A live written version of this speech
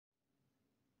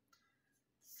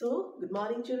So, good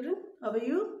morning, children. How are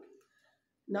you?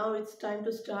 Now it's time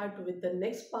to start with the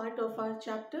next part of our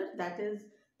chapter, that is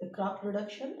the crop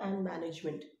production and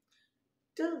management.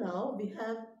 Till now, we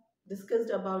have discussed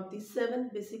about the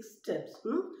seven basic steps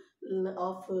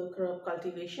of crop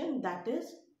cultivation, that is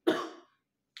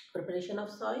preparation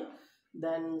of soil,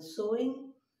 then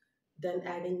sowing, then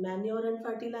adding manure and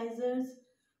fertilizers,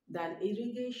 then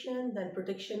irrigation, then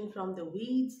protection from the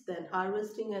weeds, then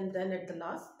harvesting, and then at the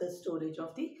last, the storage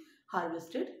of the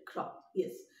harvested crop.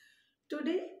 Yes.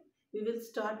 Today, we will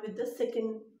start with the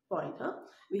second point.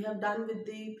 We have done with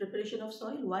the preparation of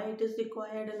soil, why it is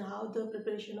required and how the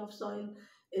preparation of soil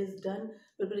is done.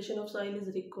 Preparation of soil is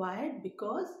required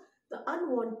because the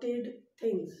unwanted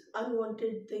things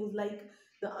like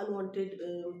the unwanted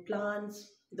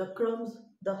plants, the crumbs,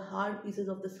 the hard pieces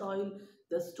of the soil,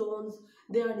 the stones,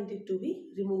 they are needed to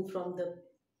be removed from the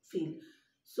field.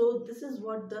 So this is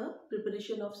what the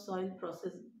preparation of soil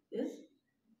process is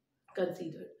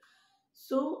considered.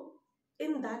 So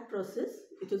in that process,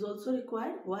 it is also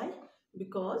required. Why?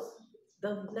 Because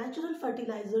the natural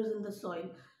fertilizers in the soil,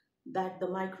 that the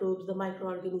microbes, the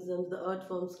microorganisms, the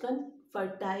earthworms can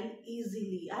fertile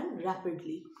easily and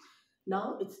rapidly.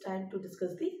 Now it's time to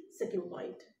discuss the second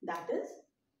point. That is,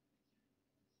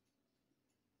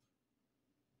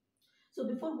 so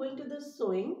before going to the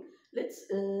sowing, let's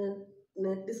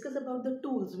discuss about the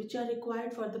tools which are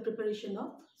required for the preparation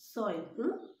of soil.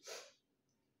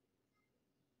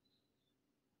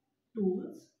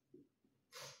 Tools,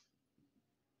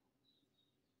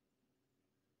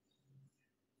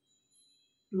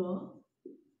 plow,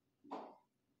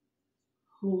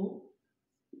 hoe,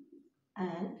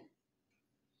 and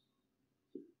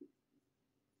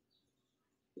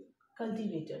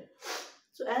cultivator.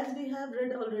 So as we have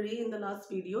read already in the last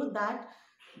video that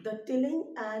the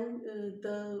tilling and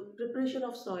the preparation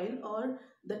of soil, or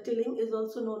the tilling is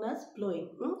also known as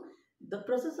plowing. The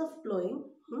process of plowing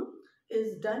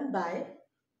is done by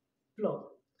plow.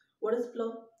 What is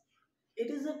plow?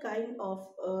 It is a kind of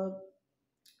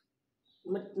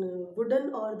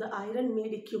wooden or the iron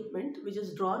made equipment which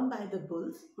is drawn by the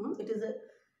bulls. It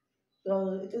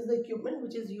is the equipment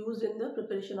which is used in the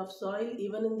preparation of soil.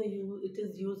 Even in the it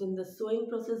is used in the sowing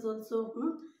process also.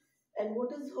 And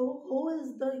what is hoe? Hoe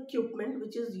is the equipment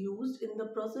which is used in the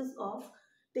process of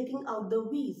taking out the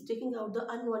weeds, taking out the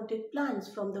unwanted plants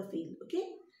from the field. Okay.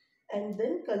 And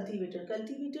then cultivator.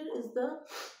 Cultivator is the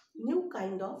new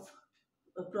kind of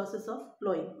process of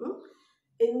plowing.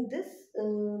 In this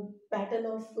pattern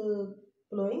of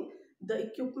plowing, the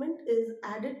equipment is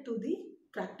added to the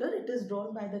tractor. It is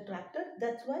drawn by the tractor.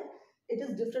 That's why it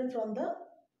is different from the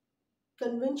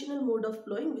conventional mode of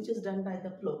plowing which is done by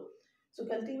the plow. So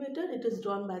cultivator, it is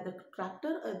drawn by the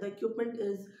tractor. The equipment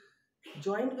is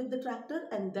joined with the tractor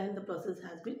and then the process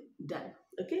has been done.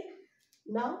 Okay.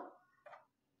 Now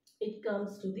it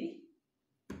comes to the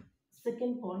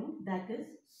second point, that is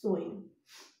sowing.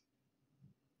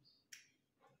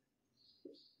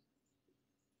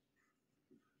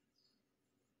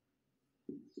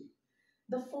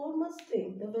 The foremost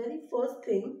thing, the very first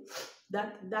thing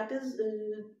that is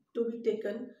to be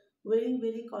taken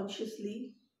very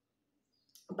consciously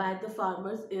by the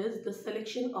farmers is the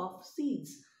selection of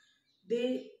seeds.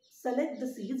 They select the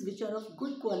seeds which are of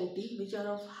good quality, which are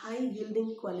of high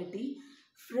yielding quality,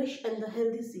 fresh and the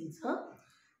healthy seeds.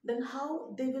 Then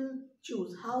how they will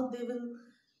choose, how they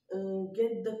will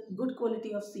get the good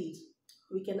quality of seeds?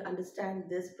 We can understand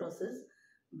this process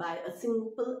by a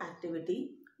simple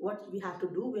activity. What we have to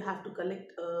do, we have to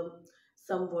collect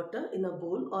some water in a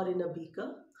bowl or in a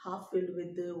beaker, half filled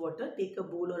with the water. Take a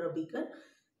bowl or a beaker,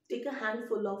 take a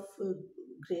handful of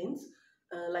grains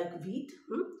like wheat,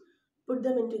 put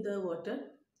them into the water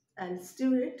and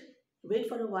stir it. Wait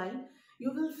for a while.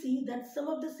 You will see that some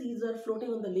of the seeds are floating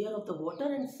on the layer of the water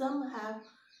and some have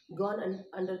gone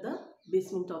under the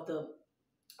basement of the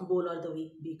bowl or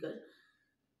the beaker.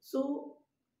 So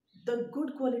the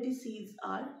good quality seeds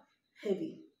are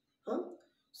heavy,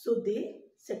 so they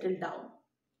settle down.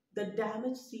 The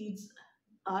damaged seeds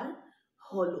are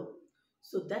hollow,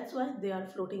 so that's why they are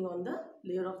floating on the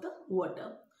layer of the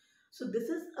water. So this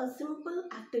is a simple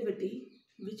activity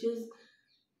which is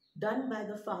done by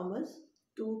the farmers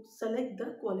to select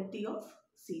the quality of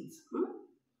seeds.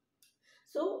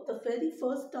 So the very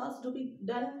first task to be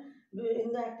done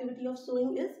in the activity of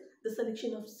sowing is the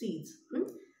selection of seeds.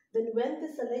 Then when they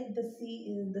select the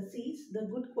seeds, the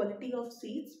good quality of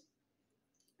seeds,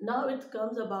 now it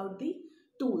comes about the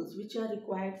tools which are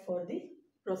required for the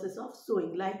process of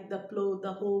sowing, like the plow,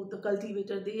 the hoe, the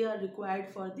cultivator. They are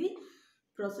required for the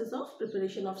process of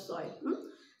preparation of soil.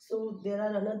 So there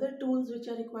are another tools which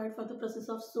are required for the process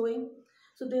of sowing.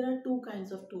 So there are two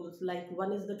kinds of tools, like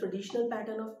one is the traditional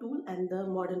pattern of tool and the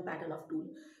modern pattern of tool.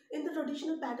 In the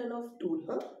traditional pattern of tool,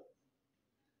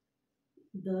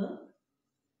 the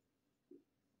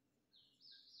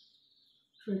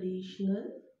traditional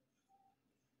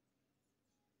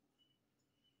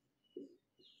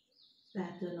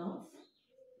pattern of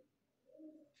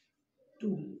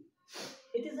tool.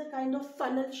 It is a kind of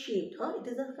funnel shaped. It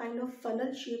is a kind of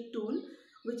funnel shaped tool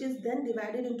which is then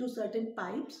divided into certain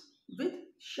pipes with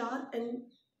sharp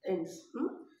ends.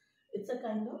 It's a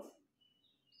kind of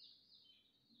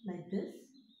like this.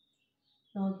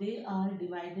 Now they are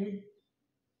divided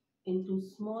into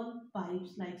small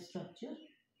pipes like structure.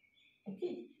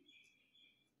 Okay.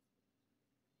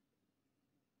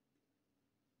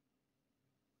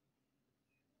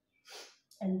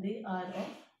 And they are of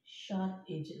sharp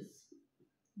edges.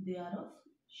 They are of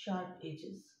sharp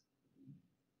edges.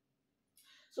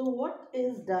 So what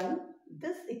is done?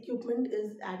 This equipment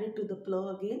is added to the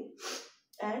plough again,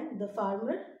 and the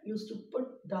farmer used to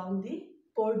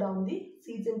pour down the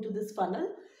seeds into this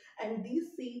funnel, and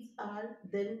these seeds are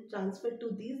then transferred to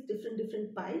these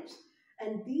different pipes,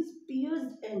 and these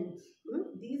pierced ends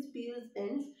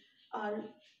are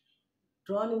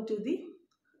drawn into the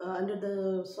under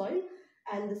the soil,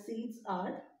 and the seeds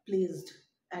are placed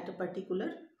at a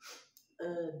particular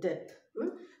depth.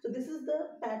 So this is the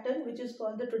pattern which is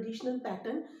called the traditional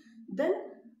pattern. Then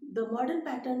the modern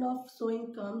pattern of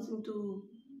sowing comes into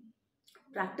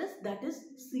practice, that is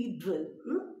seed drill.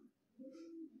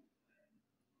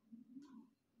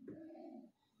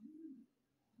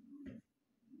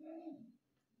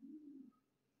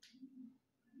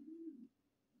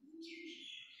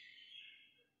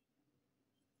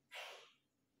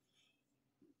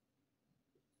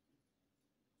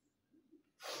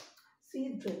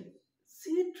 Seed drill.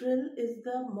 Seed drill is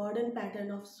the modern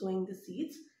pattern of sowing the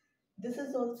seeds. This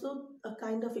is also a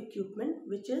kind of equipment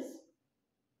which is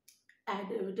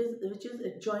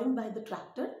joined by the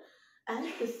tractor,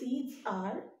 and the seeds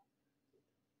are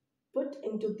put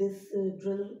into this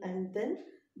drill, and then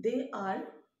they are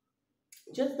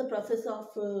just the process of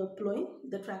plowing.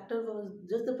 The tractor was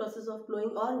just the process of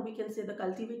plowing, or we can say the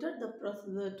cultivator.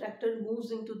 The tractor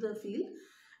moves into the field,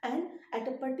 and at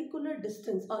a particular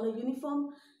distance, on a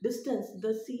uniform distance,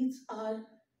 the seeds are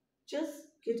just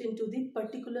get into the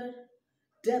particular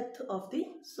depth of the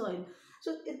soil.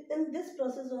 So in this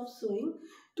process of sowing,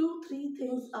 three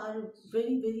things are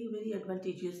very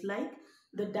advantageous. Like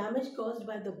the damage caused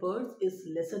by the birds is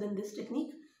lesser in this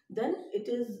technique. Then it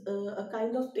is a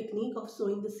kind of technique of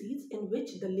sowing the seeds in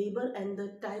which the labor and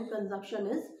the time consumption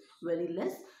is very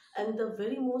less. And the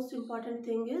very most important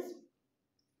thing is,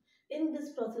 in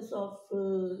this process of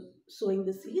sowing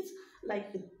the seeds,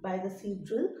 like by the seed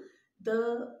drill,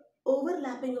 the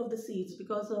overlapping of the seeds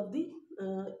because of the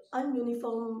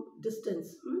ununiform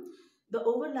distance, the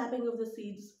overlapping of the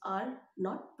seeds are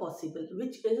not possible,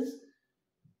 which is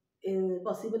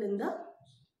possible in the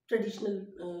traditional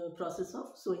process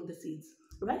of sowing the seeds,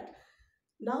 right?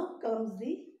 Now comes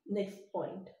the next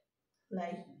point,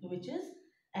 like which is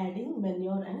adding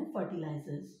manure and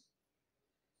fertilizers.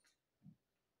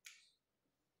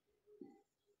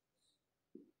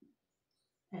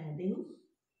 Adding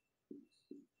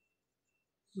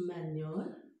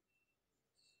manure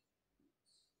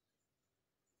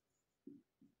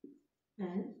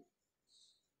and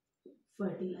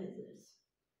fertilizers.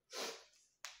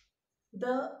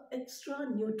 The extra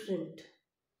nutrient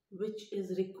which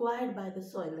is required by the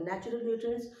soil, the natural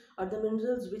nutrients or the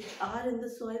minerals which are in the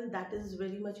soil, that is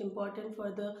very much important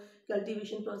for the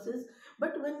cultivation process.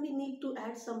 But when we need to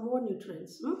add some more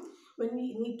nutrients, when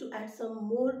we need to add some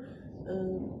more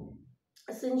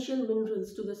essential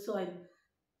minerals to the soil,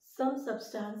 some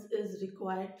substance is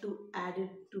required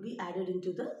to be added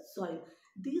into the soil.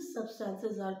 These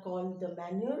substances are called the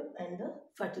manure and the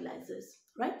fertilizers,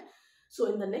 right?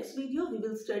 So in the next video, we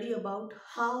will study about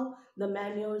how the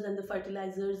manures and the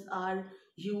fertilizers are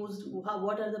used,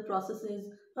 what are the processes.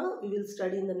 We will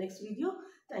study in the next video.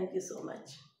 Thank you so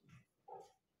much.